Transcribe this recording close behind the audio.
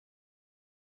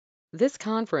This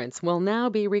conference will now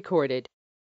be recorded.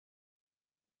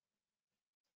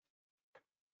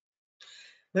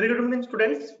 Very good evening,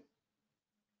 students.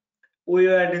 We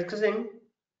are discussing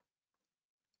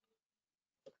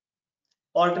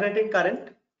alternating current.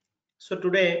 So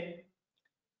today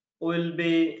we will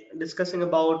be discussing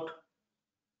about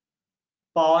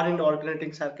power in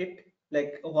alternating circuit,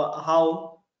 like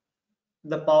how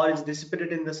the power is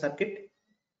dissipated in the circuit.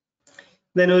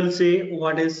 Then we will see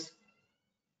what is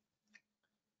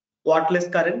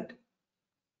wattless current,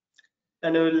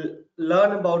 and we will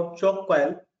learn about choke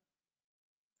coil.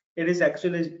 It is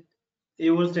actually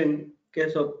used in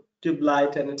case of tube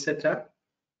light and etc.,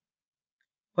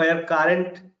 where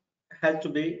current has to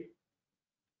be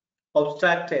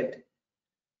obstructed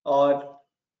or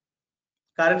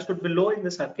current should be low in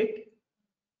the circuit.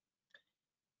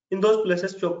 In those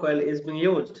places choke coil is being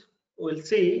used. We'll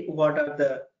see what are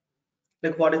the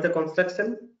what is the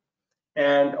construction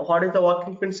and what is the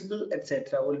working principle,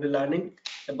 etc. We'll be learning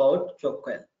about choke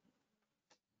coil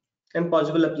and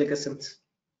possible applications,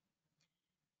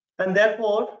 and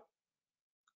therefore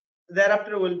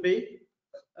thereafter we'll be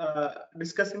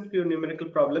discussing few numerical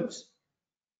problems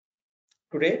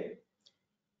today,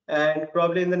 and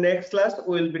probably in the next class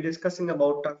we'll be discussing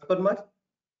about transformer.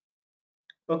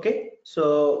 Okay,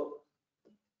 so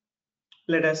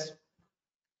let us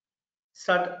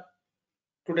start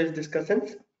today's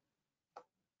discussions.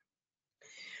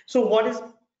 So what is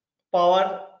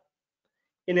power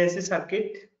in AC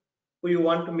circuit? We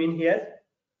want to mean here?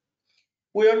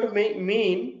 We want to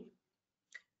mean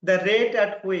the rate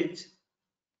at which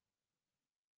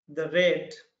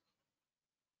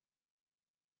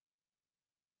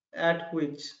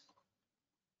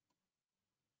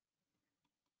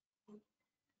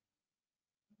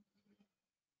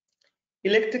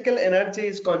electrical energy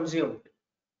is consumed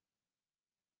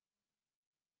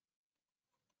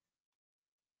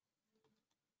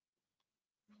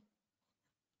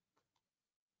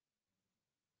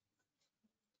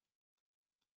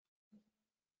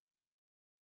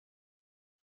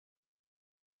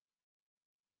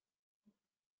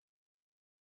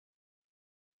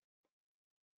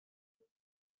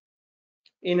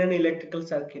in an electrical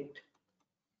circuit.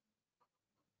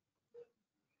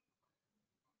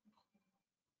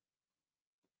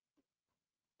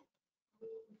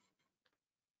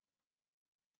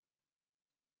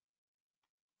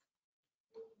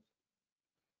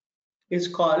 Is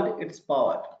called its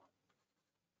power.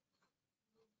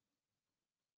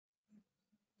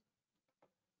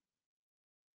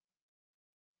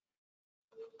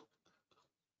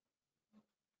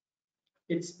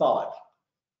 Its power.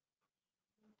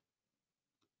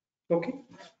 Okay.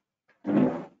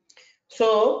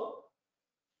 So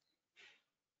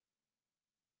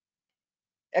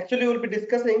actually we'll be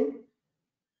discussing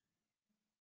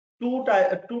two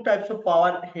types of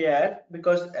power here,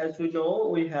 because as we know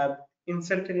we have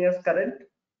instantaneous current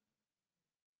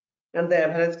and the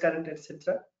average current,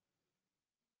 etc.,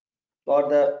 or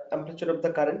the amplitude of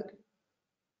the current.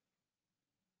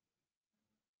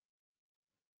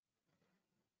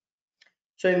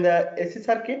 So in the AC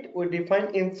circuit we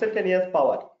define instantaneous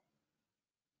power.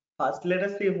 First let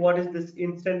us see what is this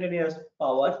instantaneous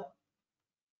power.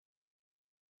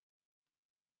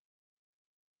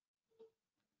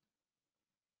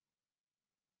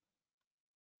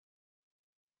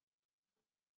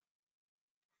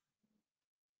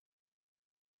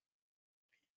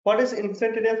 What is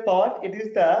instantaneous power? It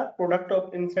is the product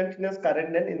of instantaneous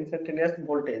current and instantaneous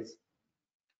voltage.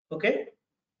 Okay,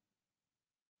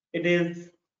 it is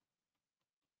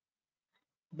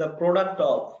the product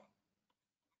of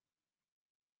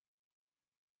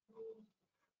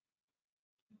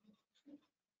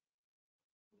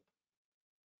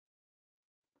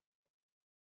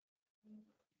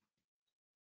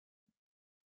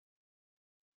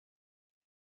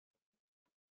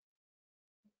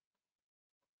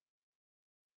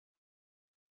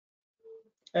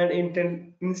an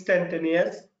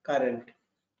instantaneous current.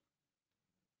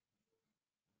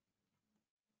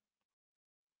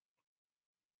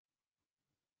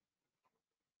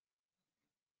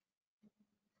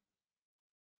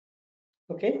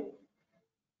 Okay,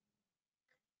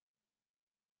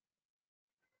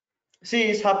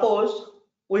 see, suppose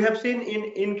we have seen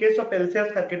in case of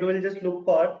LCR circuit, we will just look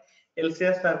for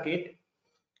LCR circuit.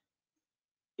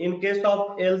 In case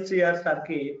of LCR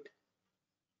circuit,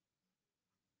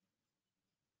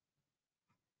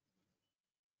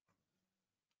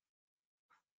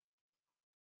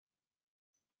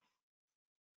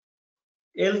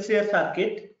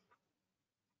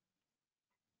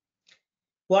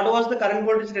 what was the current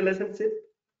voltage relationship?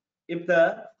 If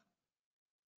the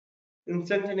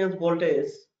instantaneous voltage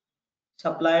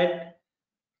supplied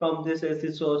from this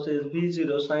AC source is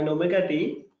V0 sine omega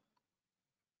t,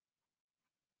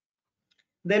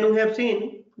 then we have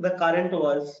seen the current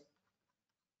was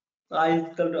I is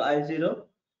equal to I0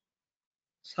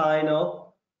 sine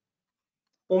of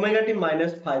omega t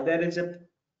minus phi. There is a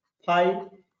phi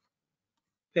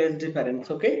phase difference.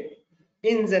 Okay.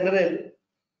 In general,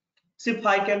 see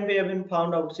phi can be even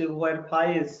found out. See where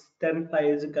phi is, then phi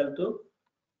is equal to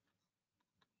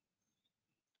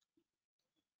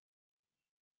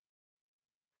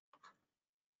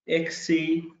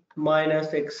xc minus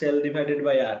xl divided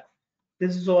by r.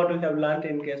 This is what we have learned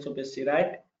in case of SC,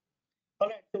 right?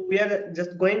 Alright, so we are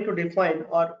just going to define,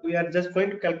 or we are just going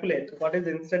to calculate what is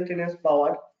instantaneous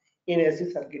power in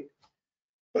AC circuit.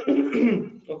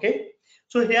 Okay,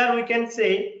 so here we can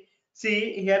say,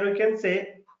 see here we can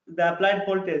say the applied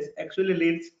voltage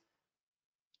actually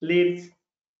leads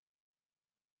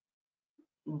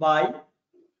by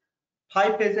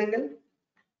phi phase angle.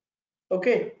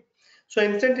 Okay, so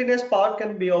instantaneous power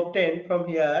can be obtained from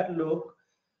here. Look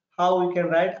how we can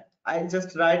write. I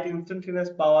just write instantaneous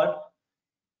power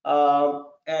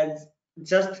as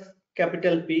just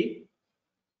capital P,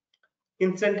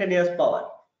 instantaneous power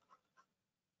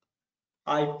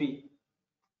IP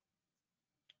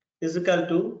is equal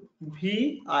to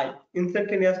VI,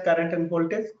 instantaneous current and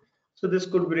voltage. So this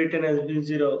could be written as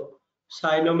V0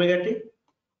 sine omega t,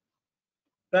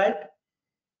 right?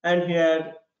 And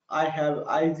here I have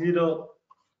I0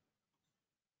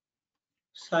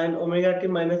 sine omega t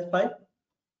minus phi,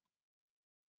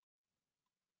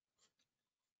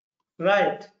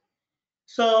 right?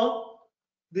 So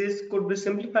this could be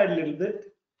simplified a little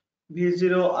bit.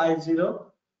 V0 I0.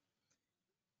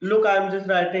 Look, I'm just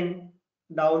writing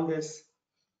down this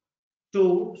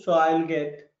 2, so I'll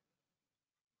get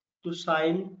to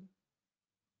sine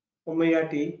omega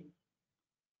t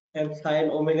and sine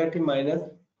omega t minus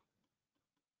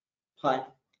phi.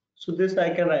 So this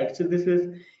I can write. So this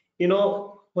is,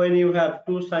 when you have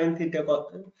 2 sine theta,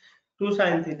 2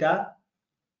 sine theta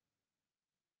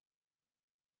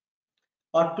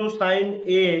or 2 sine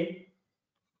A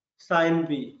sine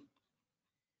B,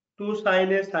 2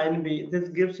 sine A sine B. This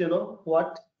gives,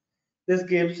 what? This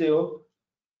gives you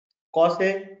cos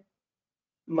A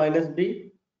minus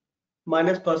B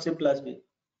minus cos A plus B.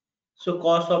 So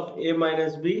cos of A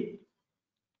minus B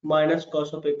minus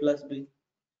cos of A plus B.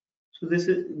 So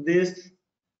this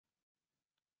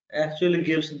actually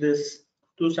gives this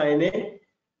 2 sine A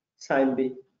sine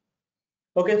B.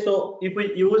 Okay, so if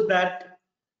we use that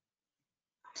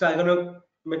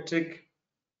trigonometric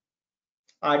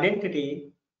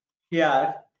identity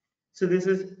here, so this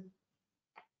is,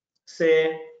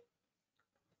 say,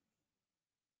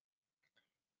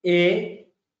 A,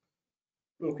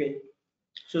 okay,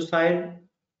 so sine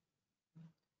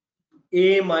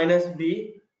A minus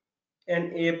B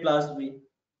and A plus B.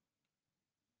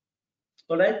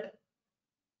 All right.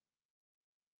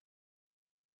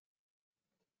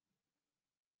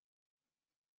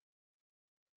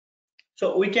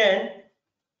 So we can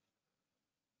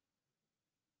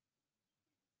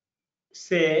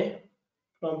say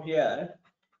from here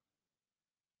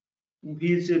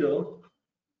V0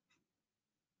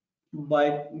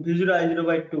 by V0 I0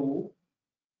 by 2.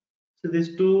 So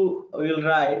this 2 will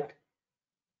write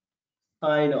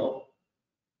sine of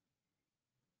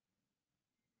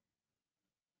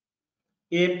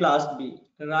A plus B,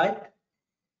 right?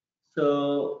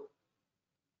 So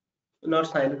not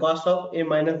sine, cos of A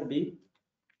minus B.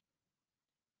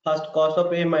 First cos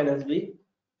of A minus B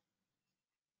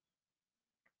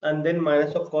and then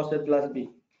minus of cos A plus B.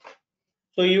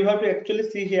 So you have to actually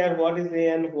see here what is A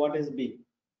and what is B.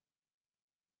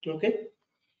 Okay.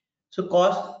 So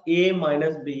cos A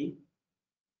minus B,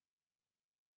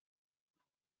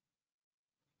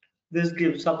 this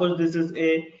gives, suppose this is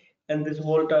A and this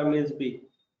whole term is B.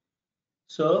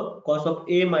 So cos of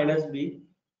A minus B,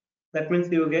 that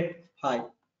means you get phi,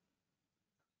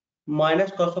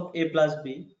 minus cos of A plus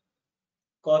B,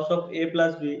 cos of A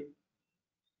plus B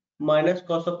minus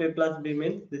cos of A plus B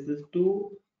means this is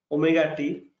 2 omega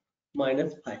t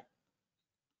minus phi.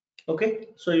 Okay,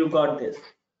 so you got this.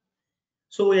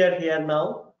 So we are here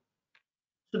now.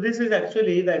 So this is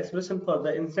actually the expression for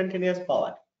the instantaneous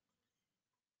power,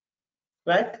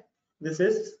 right? This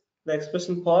is the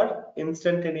expression for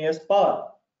instantaneous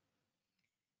power.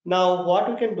 Now what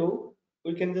we can do,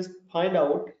 we can just find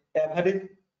out average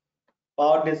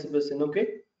power dissipation, okay,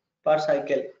 per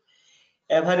cycle.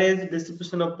 Average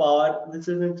dissipation of power, this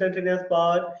is instantaneous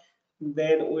power.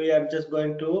 Then we are just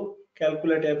going to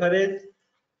calculate average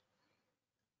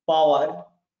power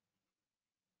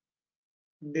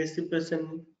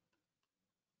dissipation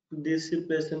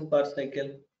dissipation per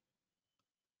cycle.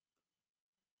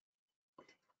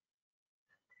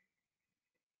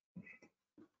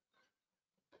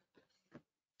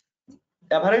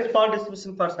 Average power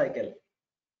dissipation per cycle.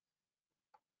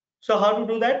 So how to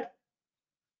do that?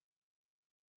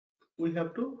 We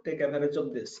have to take average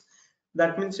of this.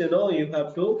 That means you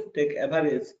have to take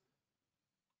average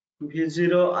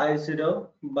V0 I0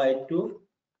 by 2,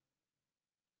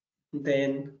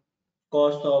 then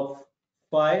cos of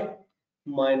phi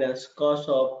minus cos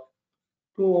of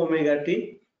 2 omega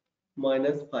t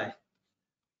minus phi,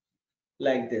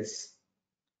 like this.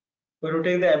 We have to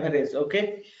take the average.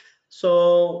 Okay,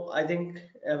 so I think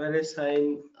average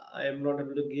sign I am not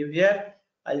able to give here.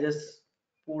 I'll just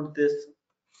put this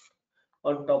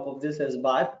on top of this as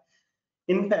bar.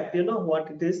 In fact, you know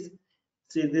what it is?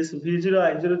 See, this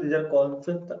V0 I0, these are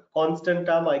constant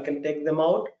term. I can take them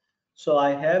out. So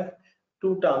I have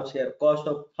two terms here, cos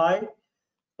of phi,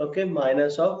 okay,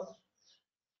 minus of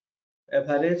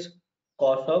average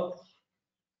cos of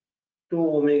 2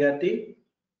 omega t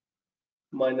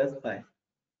minus phi.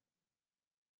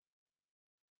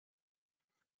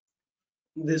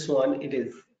 This one it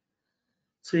is.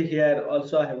 See, here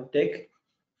also I have to take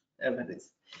average.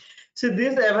 See,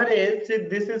 this average, see,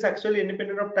 this is actually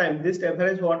independent of time. This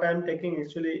average what I am taking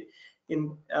actually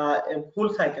in a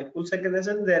full cycle. Full cycle is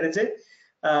there is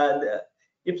a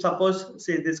if suppose,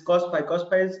 see, this cos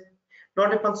phi is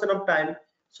not a function of time,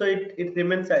 so it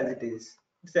remains as it is.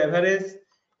 This average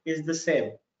is the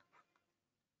same,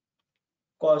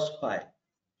 cos phi.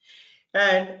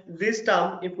 And this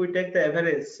term, if we take the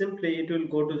average, simply it will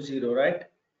go to 0, right?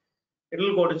 It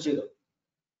will go to 0.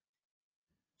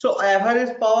 So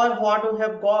average power, what we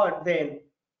have got then?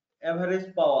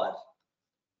 Average power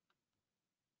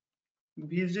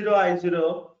V0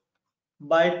 I0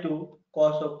 by 2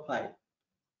 cos of phi.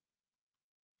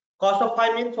 Cos of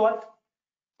phi means what?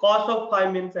 Cos of phi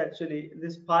means actually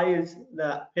this phi is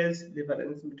the phase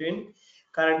difference between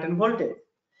current and voltage.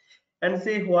 And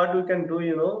see what we can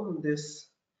do, this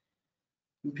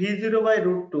V0 by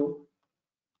root 2,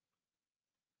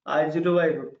 I0 by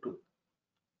root 2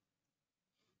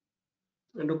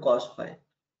 into cos phi.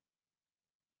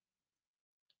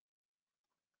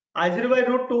 I0 by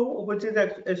root 2, which is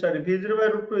sorry, V0 by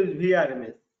root 2 is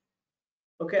VRMS.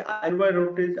 Okay, I0 by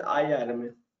root 2 is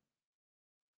IRMS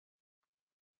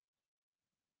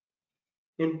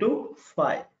into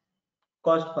phi,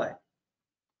 cos phi.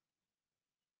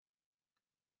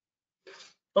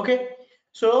 Okay,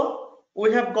 so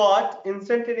we have got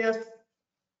instantaneous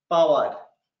power,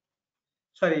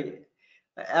 sorry,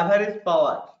 average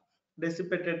power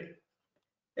dissipated,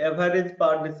 average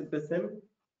power dissipation,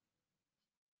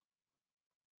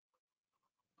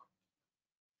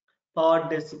 power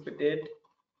dissipated,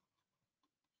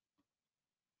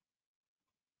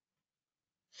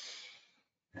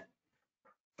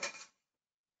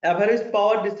 average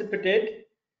power dissipated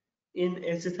in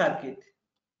AC circuit,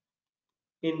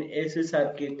 in AC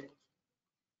circuit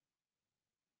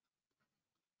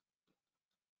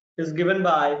is given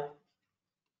by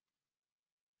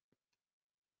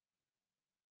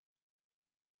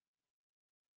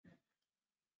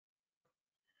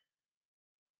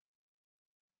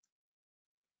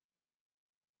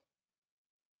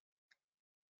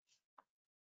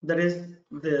that is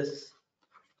this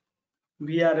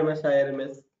VRMS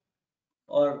IRMS,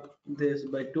 or this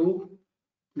by 2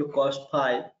 to cos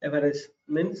phi. Average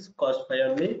means cos phi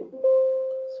only,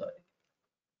 sorry.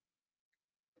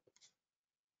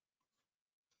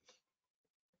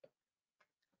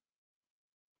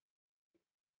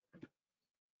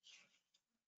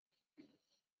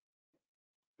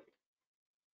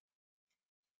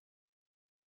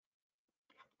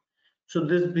 So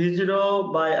this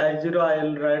V0 by I0 I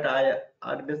will write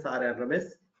RMS RMS,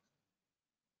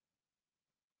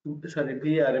 sorry,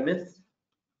 VRMS.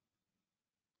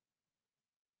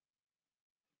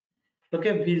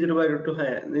 Okay, V0 by root 2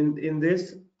 in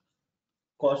this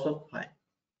cos of phi.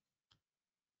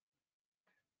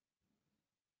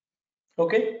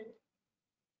 Okay,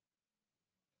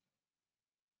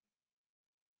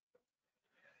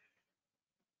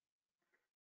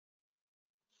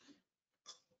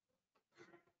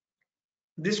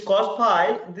 this cos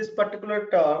phi, this particular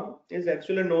term is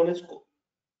actually known as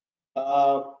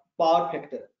power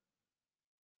factor.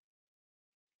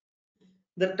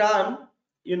 The term,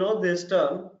 this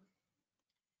term,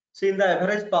 see, in the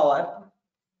average power,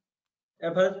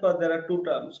 there are two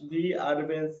terms, V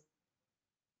RMS,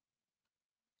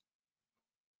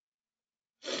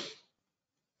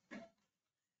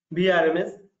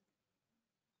 VRMS,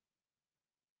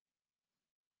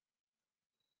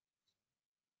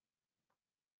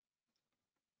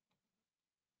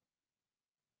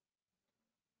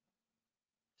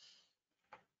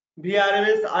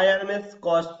 VRMS, IRMS,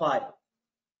 cos phi.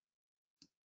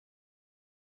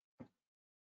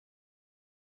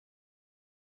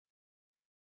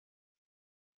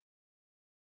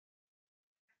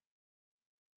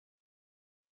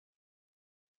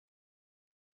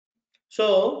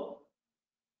 So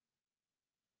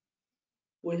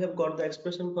we have got the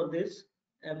expression for this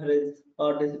average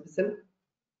or dissipation.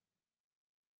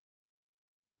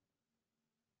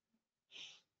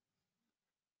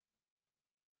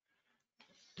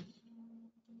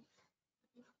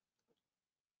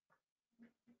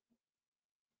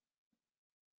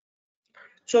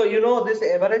 So you know this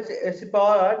average AC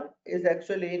power is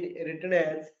actually written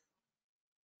as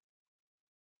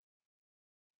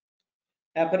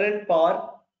apparent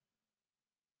power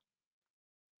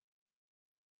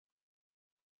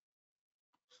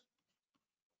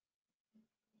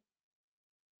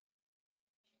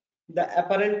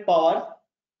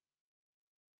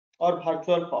or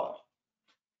virtual power.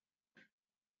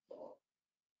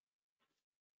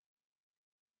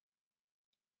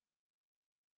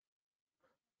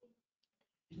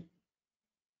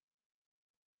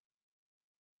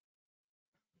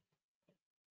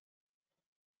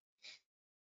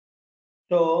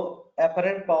 So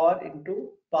apparent power into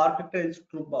power factor is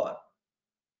true power.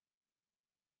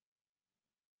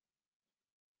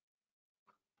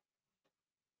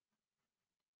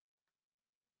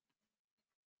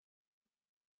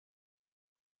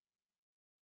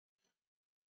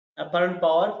 Apparent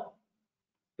power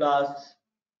plus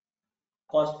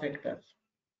cost factor.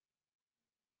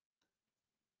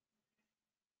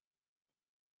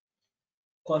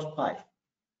 Cost phi.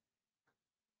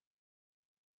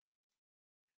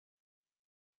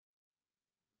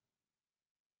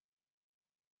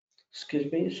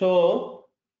 Excuse me. So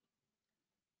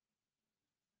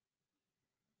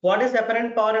what is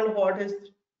apparent power and what is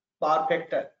power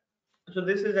factor? So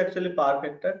this is actually power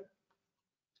factor.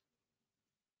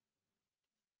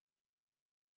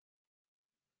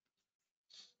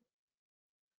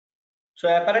 So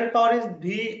apparent power is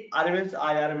V RMS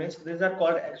I RMS. These are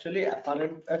called actually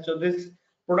apparent. So this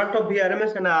product of V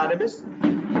RMS and I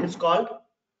RMS is called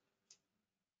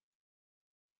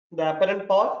the apparent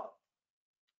power,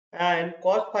 and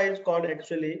cos phi is called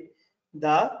actually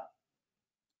the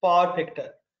power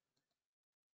factor.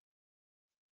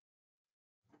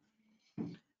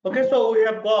 Okay, so we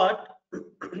have got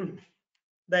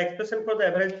the expression for the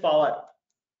average power,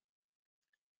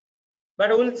 but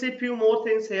we will see few more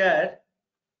things here.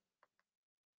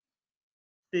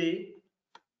 See,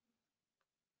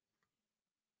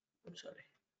 I'm sorry.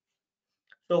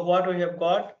 So what we have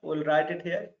got, we'll write it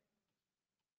here.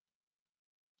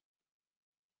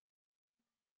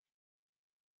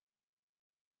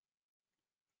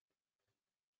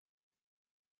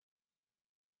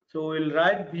 So we'll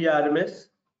write VRMS,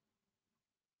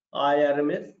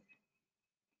 IRMS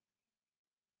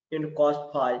in cos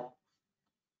phi.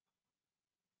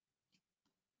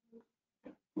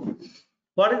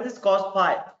 What is this cos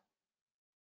phi?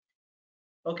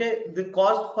 Okay, the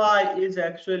cos phi is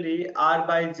actually R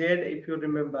by Z, if you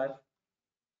remember.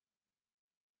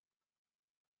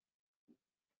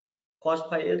 Cos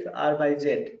phi is R by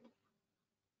Z.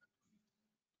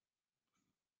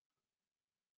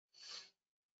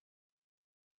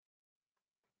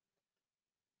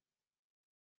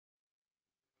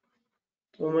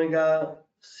 Omega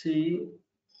C,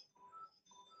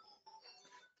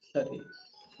 sorry,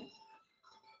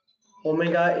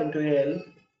 omega into L,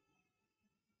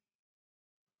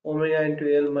 omega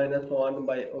into L minus 1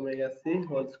 by omega C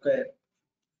whole square.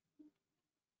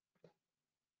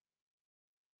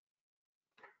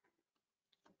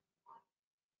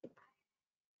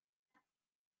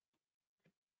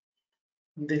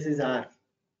 This is R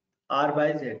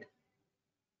by Z.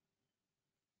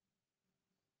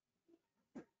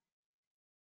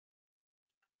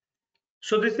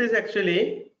 So this is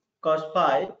actually cos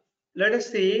phi. Let us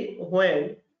see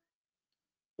when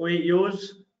we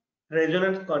use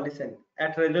resonance condition.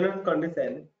 At resonance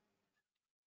condition,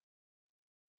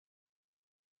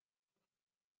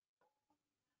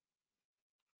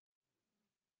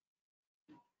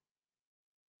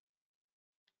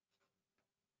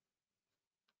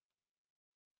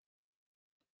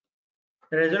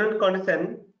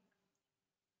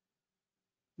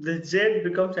 the Z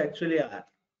becomes actually R.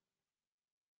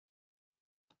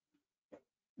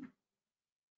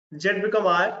 Z become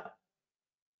R.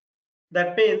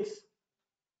 That means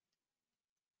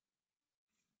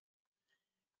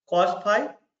cos phi,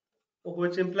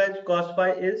 which implies cos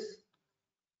phi is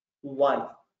 1.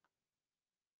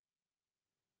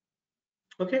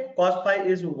 Okay, cos phi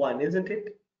is 1, isn't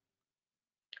it?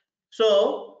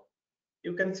 So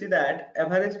you can see that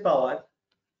average power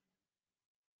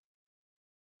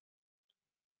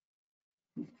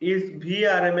is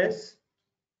Vrms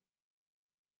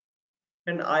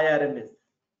and IRMS,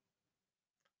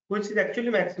 which is actually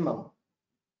maximum,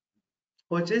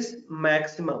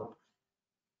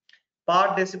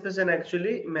 power dissipation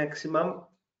actually maximum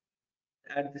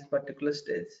at this particular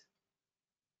stage.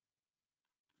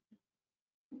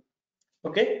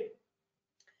 Okay,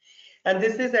 and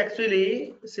this is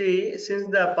actually, see, since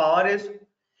the power is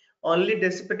only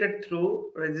dissipated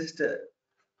through resistor,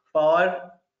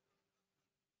 power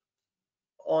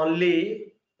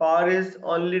is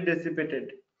only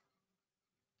dissipated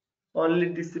only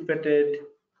dissipated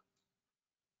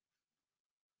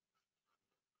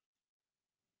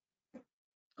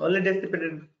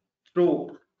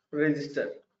through resistor.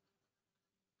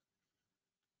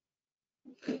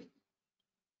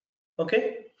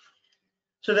 Okay,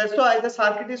 so that's why the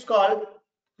circuit is called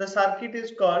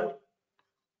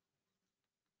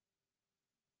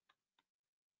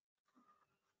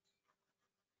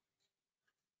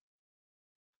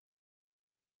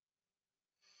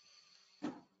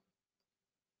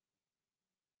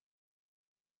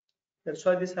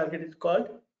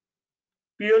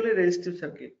purely resistive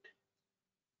circuit.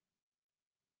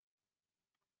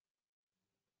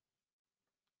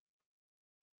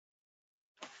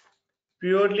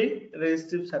 Purely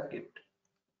resistive circuit.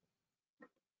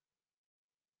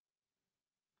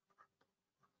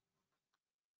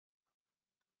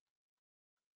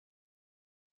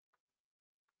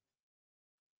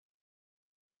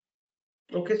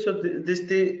 Okay, so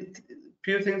the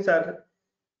few things are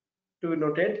to be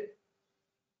noted.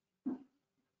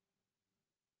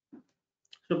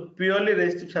 So purely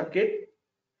resistive circuit,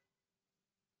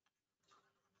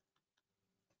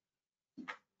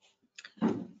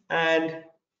 and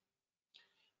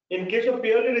in case of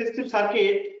purely resistive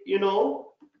circuit, you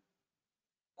know,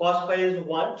 cos phi is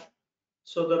 1,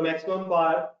 so the maximum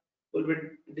power will be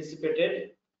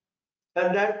dissipated,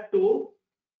 and that too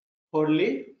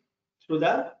wholly through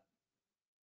the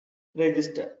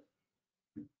resistor.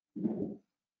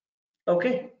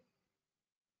 Okay,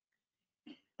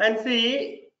 and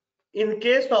see, in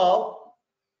case of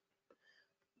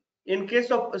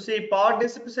see power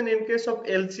dissipation in case of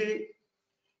LC,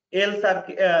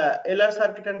 LR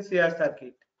circuit and CR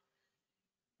circuit,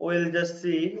 we'll just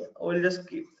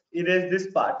erase this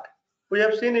part. We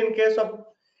have seen in case of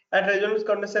at resonance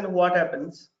condition what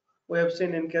happens. We have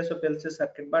seen in case of LC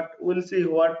circuit, but we'll see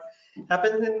what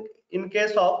happens in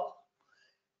case of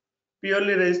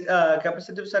purely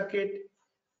capacitive circuit.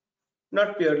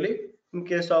 Not purely, in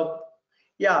case of,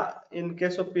 yeah, in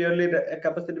case of purely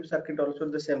capacitive circuit also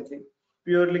the same thing.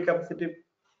 Purely capacitive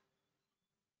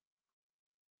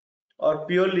or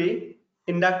purely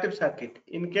inductive circuit.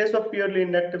 In case of purely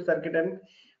inductive circuit and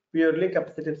purely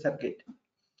capacitive circuit,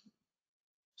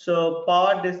 so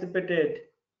power dissipated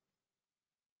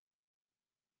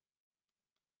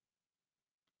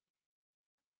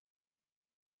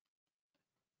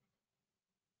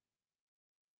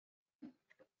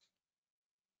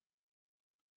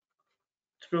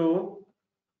through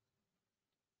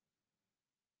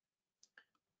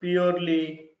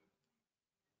purely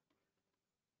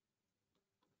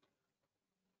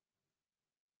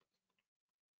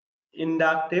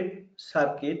inductive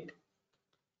circuit.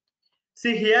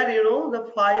 See here, you know,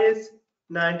 the phi is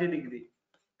 90 degree.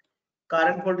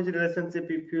 Current voltage relationship,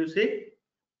 if you see,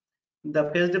 the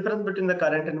phase difference between the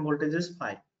current and voltage is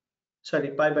pi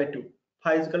by 2.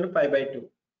 Phi is equal to pi by 2.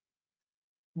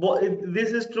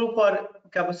 This is true for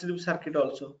capacitive circuit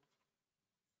also.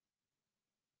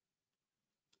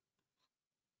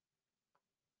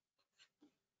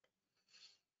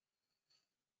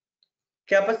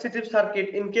 Capacitive circuit,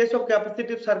 in case of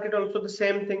capacitive circuit also the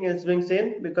same thing is being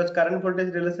seen, because current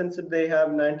voltage relationship they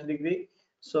have 90 degree,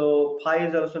 so phi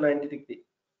is also 90 degree.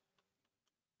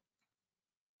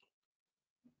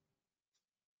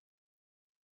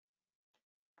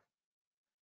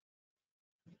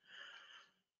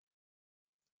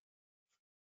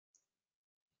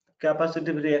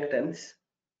 Capacitive reactance,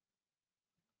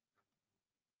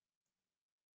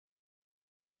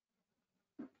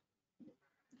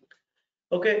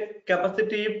 okay,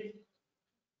 capacitive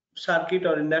circuit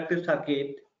or inductive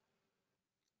circuit,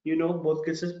 you know, both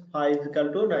cases phi is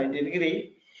equal to 90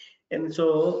 degree, and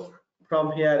so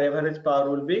from here average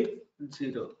power will be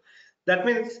 0. That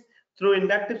means through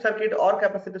inductive circuit or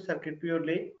capacitive circuit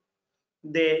purely,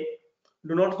 they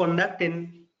do not conduct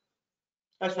in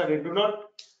do not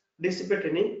dissipate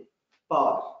any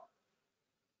power.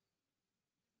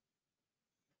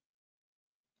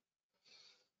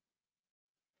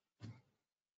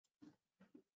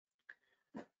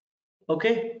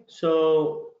 Okay,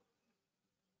 so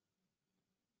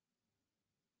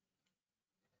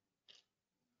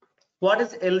what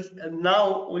is else?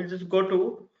 Now we'll just go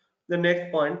to the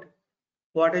next point.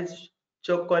 What is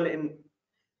choke coil in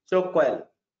choke coil?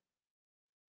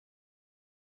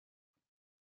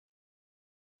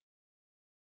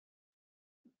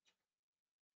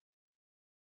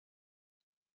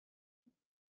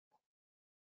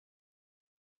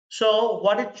 So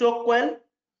what is choke coil?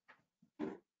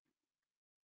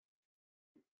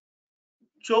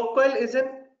 Choke coil is an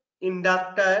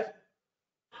inductor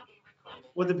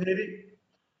with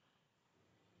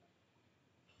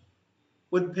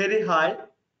very high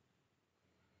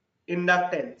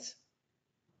inductance.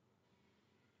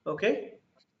 Okay,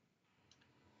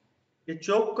 a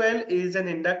choke coil is an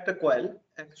inductor coil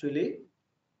actually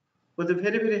with a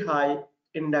very high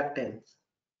inductance.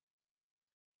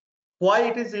 Why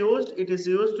it is used? It is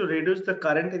used to reduce the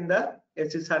current in the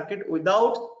AC circuit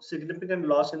without significant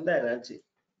loss in the energy.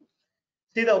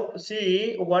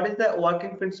 See what is the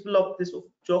working principle of this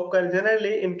choke coil.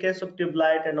 Generally, in case of tube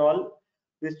light and all,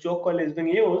 this choke coil is being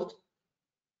used.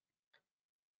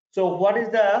 So what is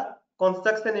the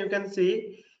construction? You can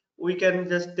see we can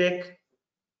just take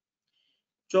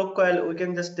choke coil. We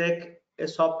can just take a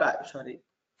soft iron.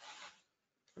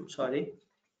 I'm sorry.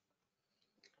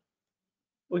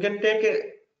 We can take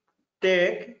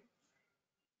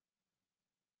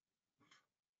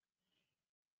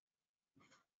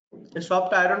a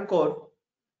soft iron core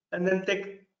and then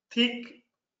take thick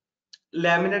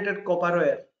laminated copper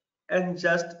wire and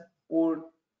just wood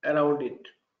around it.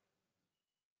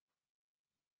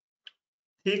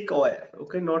 Thick wire,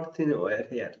 okay, not thin wire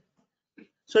here.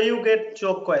 So you get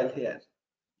choke coil here.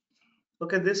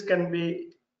 Okay, this can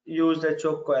be used as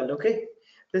choke coil. Okay,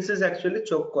 this is actually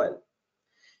choke coil.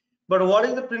 But what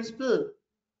is the principle?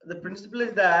 The principle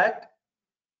is that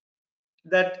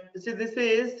see this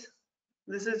is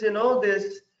this choke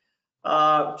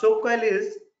coil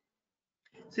is,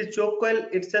 see, choke coil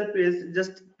itself is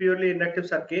just purely inductive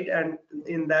circuit, and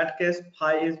in that case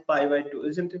pi is pi by 2,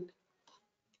 isn't it?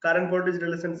 Current voltage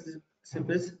relationship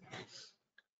is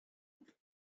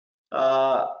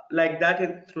like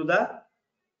that through the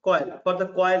coil. For the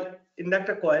coil,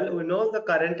 inductor coil, we know the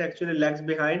current actually lags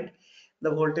behind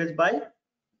the voltage by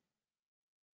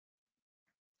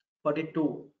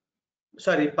 42,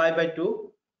 sorry, pi by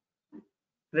 2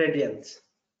 radians.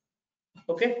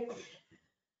 Okay,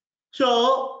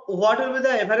 so what will be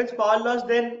the average power loss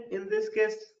then in this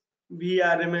case?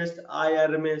 Vrms,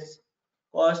 Irms,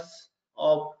 cos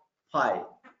of phi.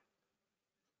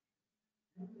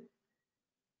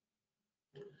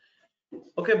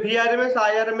 Okay, Vrms,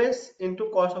 Irms into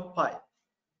cos of phi.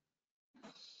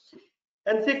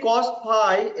 And see cos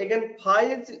phi, again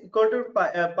phi is equal to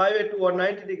pi by 2 or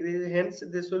 90 degrees, hence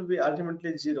this will be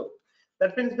ultimately 0.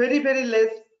 That means very less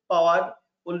power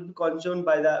will be consumed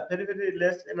by the very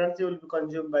less energy will be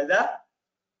consumed by the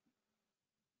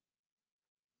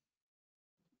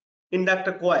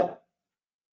inductor coil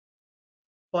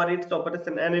for its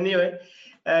operation. And anyway,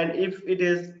 and if it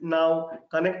is now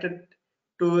connected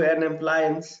to an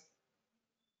appliance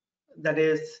that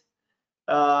is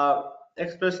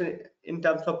expressed in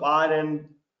terms of R and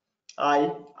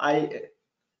I,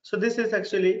 so this is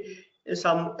actually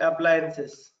some appliance.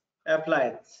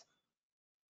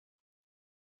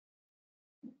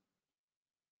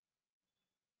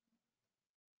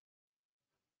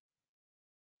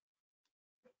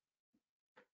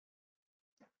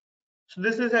 So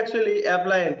this is actually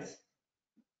appliance.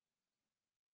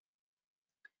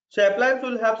 So appliance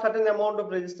will have certain amount of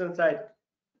resistance side.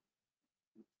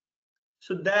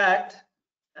 So that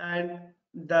and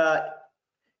the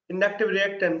inductive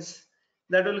reactance,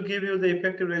 that will give you the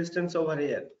effective resistance over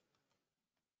here.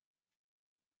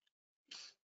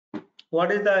 What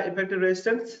is the effective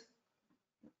resistance?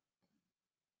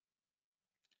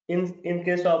 In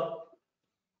case of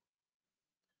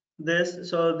this,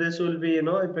 so this will be,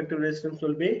 effective resistance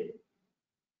will be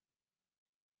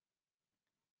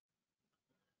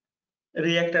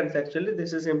reactance. Actually,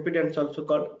 this is impedance, also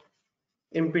called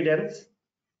impedance.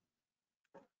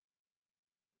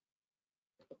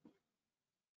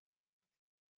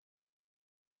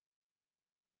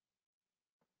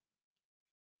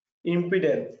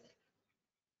 Impedance.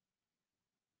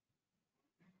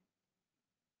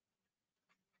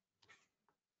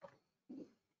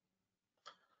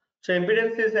 So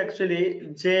impedance is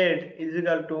actually Z is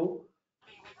equal to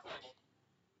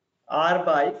R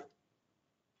by,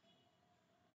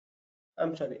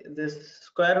 I'm sorry, this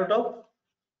square root of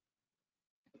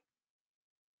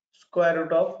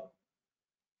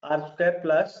R square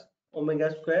plus omega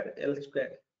square L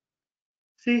square.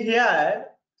 See here,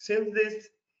 since this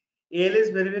L is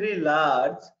very, very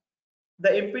large, the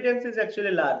impedance is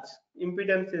actually large.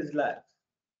 Impedance is large.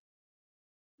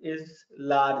 Is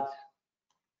large.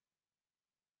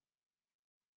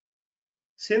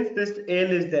 Since this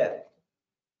L is there.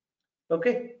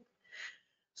 Okay.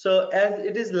 So as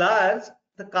it is large,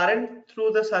 the current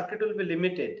through the circuit will be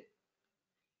limited.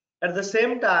 At the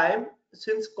same time,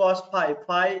 since cos phi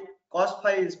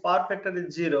is power factor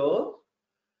is 0,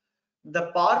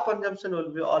 the power consumption will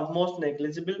be almost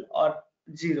negligible or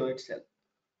 0 itself.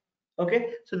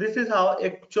 Okay, so this is how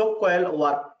a choke coil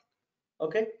works.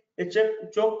 Okay, a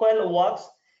choke coil works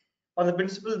on the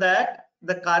principle that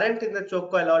the current in the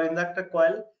choke coil or inductor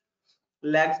coil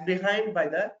lags behind by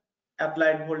the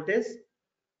applied voltage,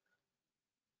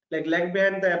 like lag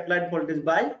behind the applied voltage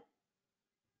by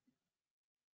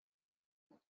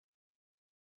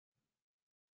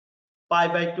pi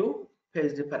by 2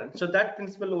 phase difference. So that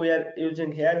principle we are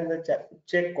using here in the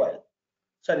choke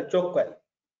coil.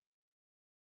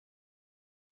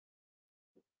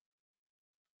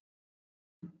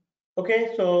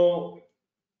 Okay, so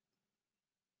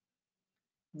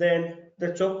then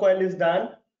the choke coil is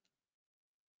done.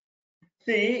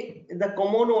 See, the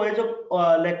common ways of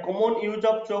common use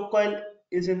of choke coil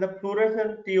is in the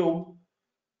fluorescent tube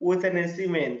with an AC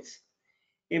mains.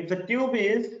 If the tube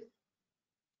is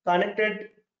connected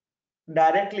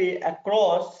directly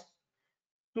across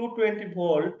 220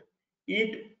 volt,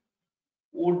 it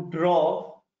would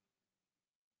draw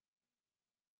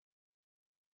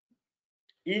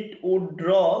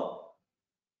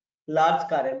large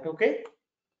current, okay,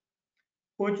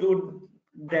 which would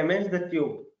damage the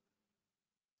tube.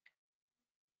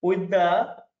 With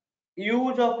the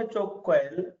use of a choke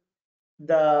coil,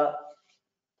 the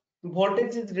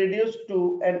voltage is reduced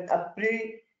to an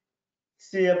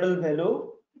appreciable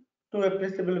value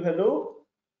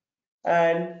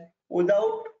and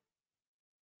without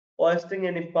wasting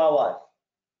any power.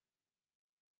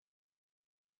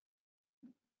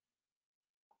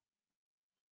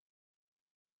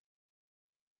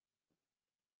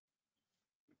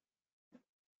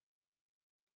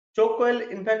 Choke coil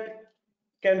in fact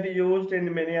can be used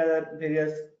in many other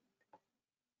various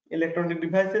electronic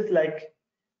devices like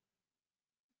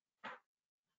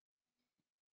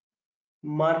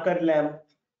marker lamp,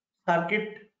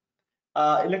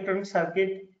 electronic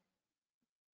circuit,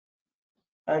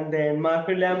 and then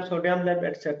mercury lamp, sodium lamp,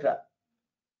 etc.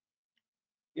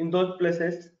 In those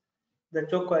places, the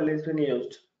choke coil is being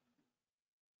used.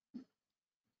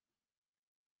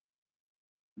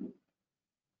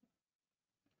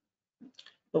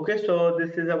 Okay, so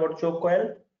this is about choke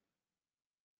coil.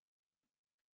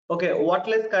 Okay,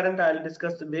 wattless current I'll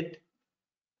discuss a bit.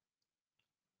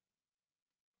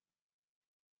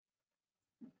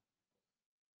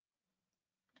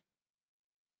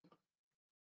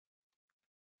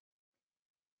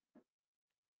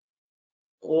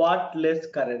 Wattless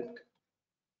current.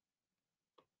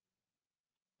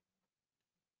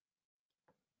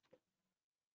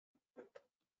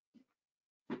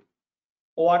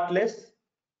 Wattless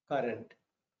current.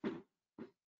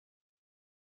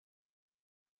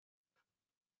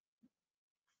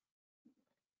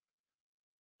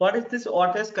 What is this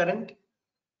wattless current?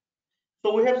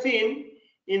 So we have seen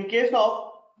in case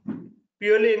of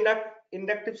purely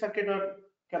inductive circuit or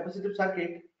capacitive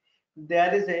circuit,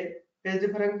 there is a phase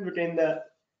difference between the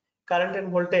current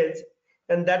and voltage,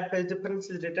 and that phase difference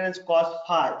is written as cos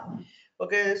phi.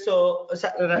 Okay, so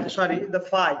sorry, the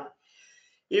phi.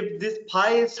 If this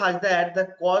phi is such that the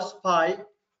cos phi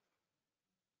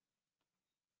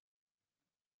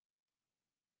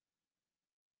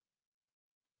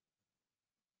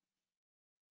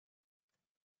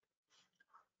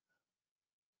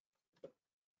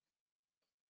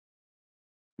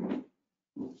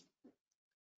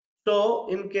so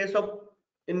in case of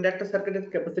inductor circuit and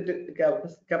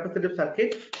capacitive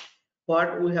circuit,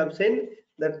 what we have seen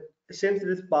that since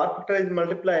this power factor is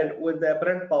multiplied with the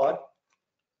apparent power,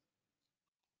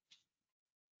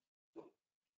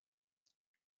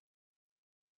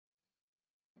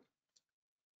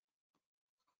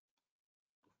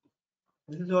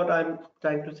 this is what I'm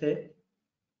trying to say,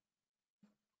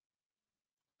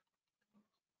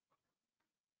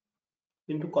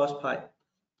 into cos phi.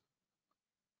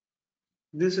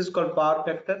 This is called power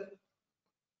factor.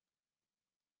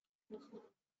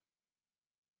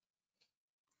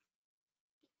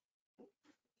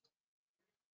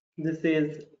 This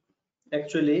is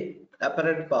actually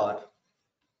apparent power.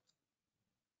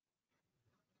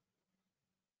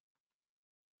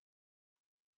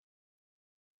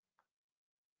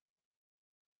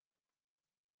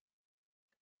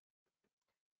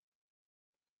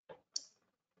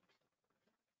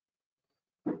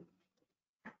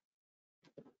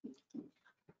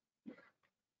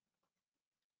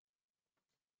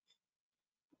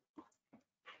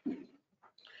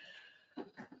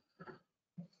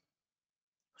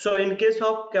 So in case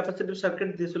of capacitive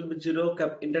circuit, this will be 0.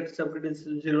 Inductive circuit is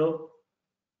 0.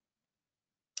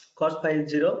 Cos phi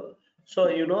is 0. So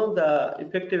you know the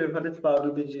effective average power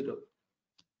will be 0.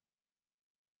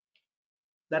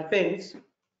 That means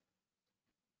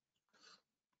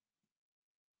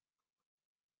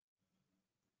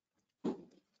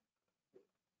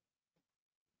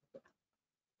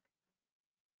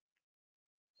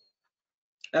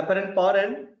apparent power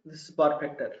and this is power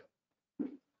factor.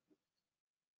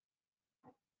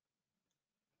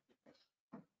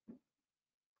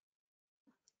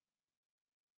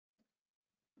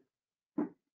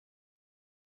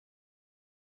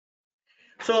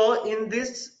 So in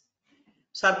this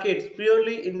circuits,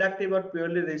 purely inductive or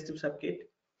purely resistive circuit,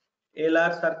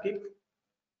 LR circuit,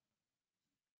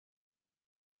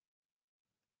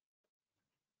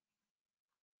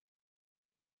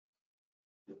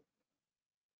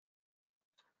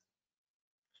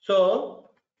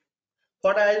 so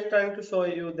what I was trying to show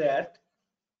you that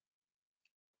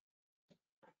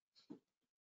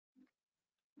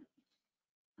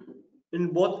in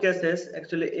both cases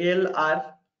actually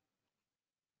LR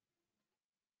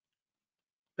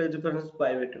phase difference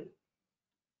pi by 2.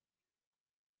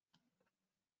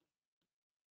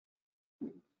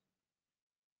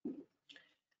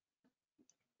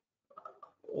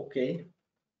 Okay,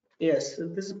 yes,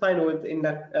 this is fine with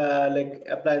like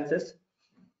appliances.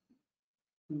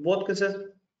 Both cases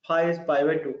phi is pi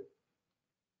by 2.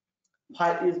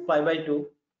 Phi is pi by 2.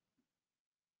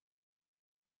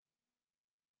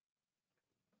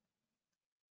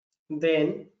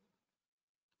 Then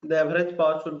the average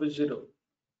power should be 0.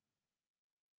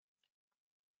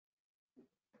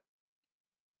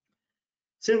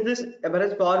 Since this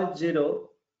average power is 0,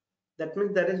 that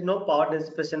means there is no power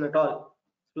dissipation at all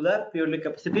to the purely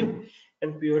capacitive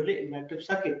and purely inductive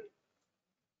circuit.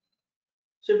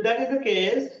 So if that is the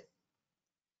case,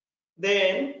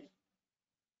 then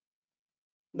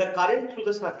the current through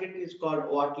the circuit is called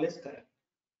Wattless current.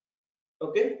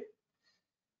 Okay.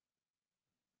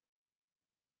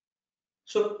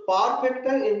 So power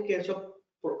factor in case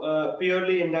of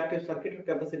purely inductive circuit or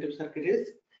capacitive circuit is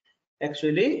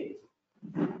actually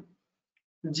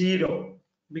 0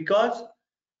 because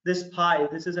this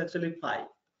is actually phi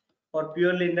for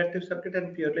purely inductive circuit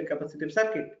and purely capacitive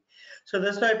circuit. So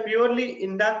that's why purely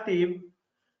inductive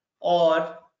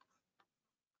or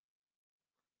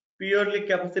purely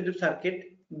capacitive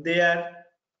circuit, they are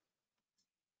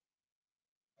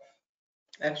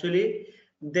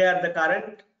the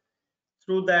current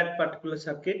through that particular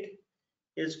circuit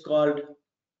is called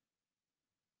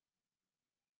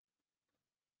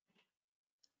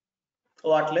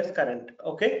Wattless current.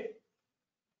 Okay.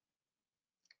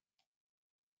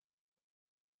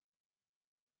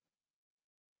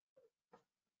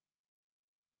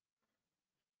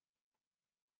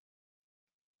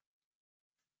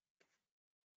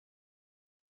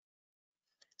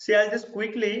 See, I'll just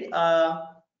quickly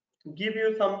give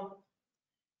you some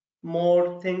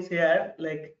more things here,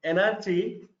 like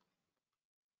energy.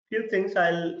 Few things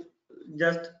I'll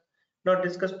just not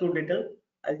discuss too detail.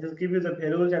 I'll just give you the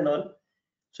values and all.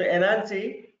 So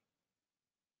energy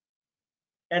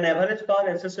and average power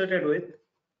associated with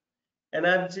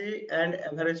energy and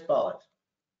average power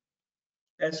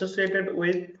associated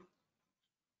with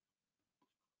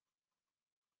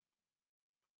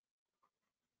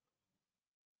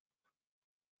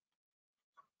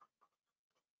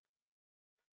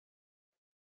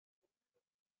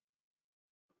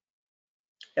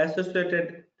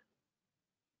associated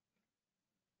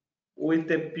with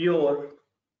a pure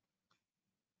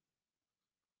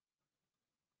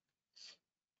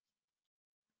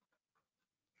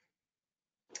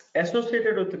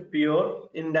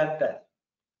inductor,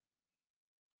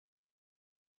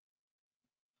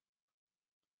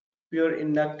 pure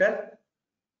inductor,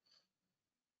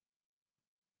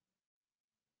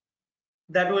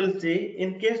 that will see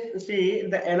in case see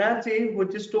the energy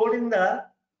which is stored in the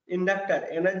inductor,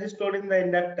 energy stored in the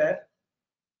inductor,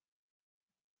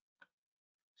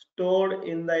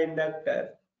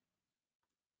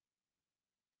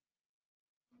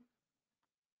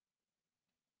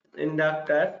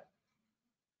 inductor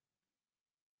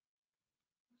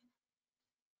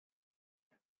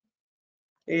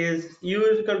is U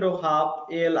is equal to half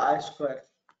Li square.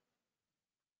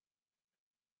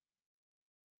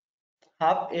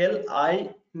 Half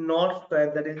Li naught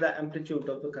square, that is the amplitude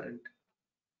of the current.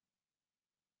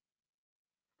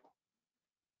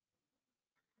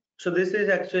 So this is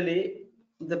actually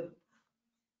the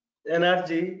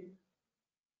energy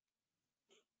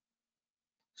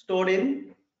stored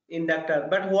in inductor.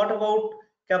 But what about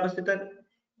capacitor?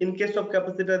 In case of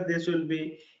capacitor, this will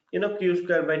be q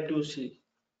square by 2c.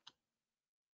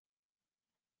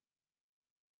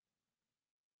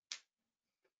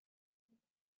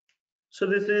 So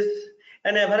this is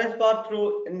an average power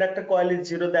through inductor coil is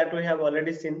 0, that we have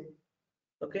already seen.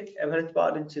 Okay, average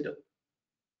power is 0.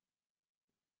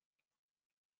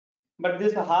 But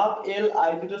this half L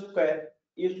I0 square,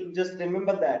 you should just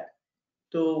remember that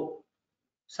to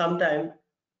sometime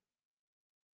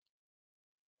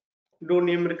do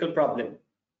numerical problem.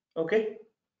 Okay.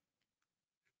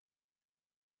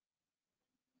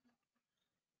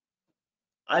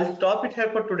 I'll stop it here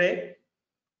for today.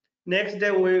 Next day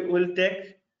we will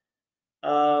take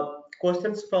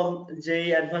questions from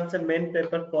JEE Advanced and Main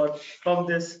paper from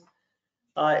this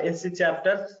SC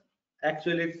chapters.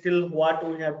 Actually, till what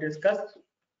we have discussed,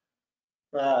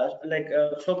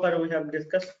 so far we have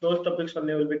discussed those topics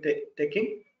only will be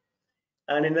taking,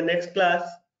 and in the next class,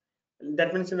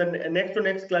 that means in the next to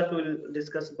next class we will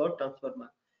discuss about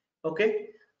transformer. Okay,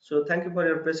 so thank you for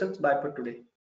your presence. Bye for today.